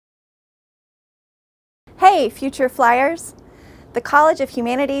Hey, future flyers! The College of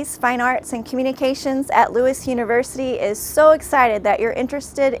Humanities, Fine Arts, and Communications at Lewis University is so excited that you're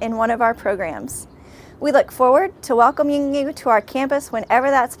interested in one of our programs. We look forward to welcoming you to our campus whenever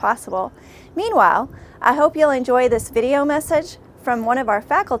that's possible. Meanwhile, I hope you'll enjoy this video message from one of our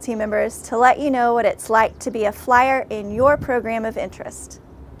faculty members to let you know what it's like to be a flyer in your program of interest.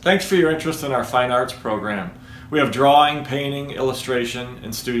 Thanks for your interest in our Fine Arts program. We have drawing, painting, illustration,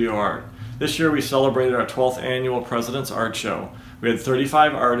 and studio art. This year we celebrated our 12th annual President's Art Show. We had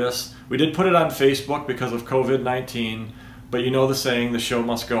 35 artists. We did put it on Facebook because of COVID-19, but you know the saying, the show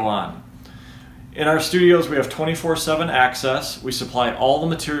must go on. In our studios we have 24/7 access. We supply all the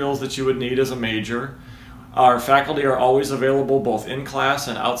materials that you would need as a major. Our faculty are always available both in class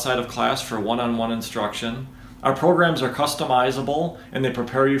and outside of class for one-on-one instruction. Our programs are customizable and they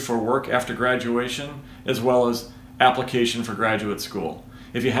prepare you for work after graduation as well as application for graduate school.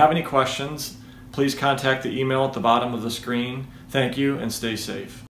 If you have any questions, please contact the email at the bottom of the screen. Thank you and stay safe.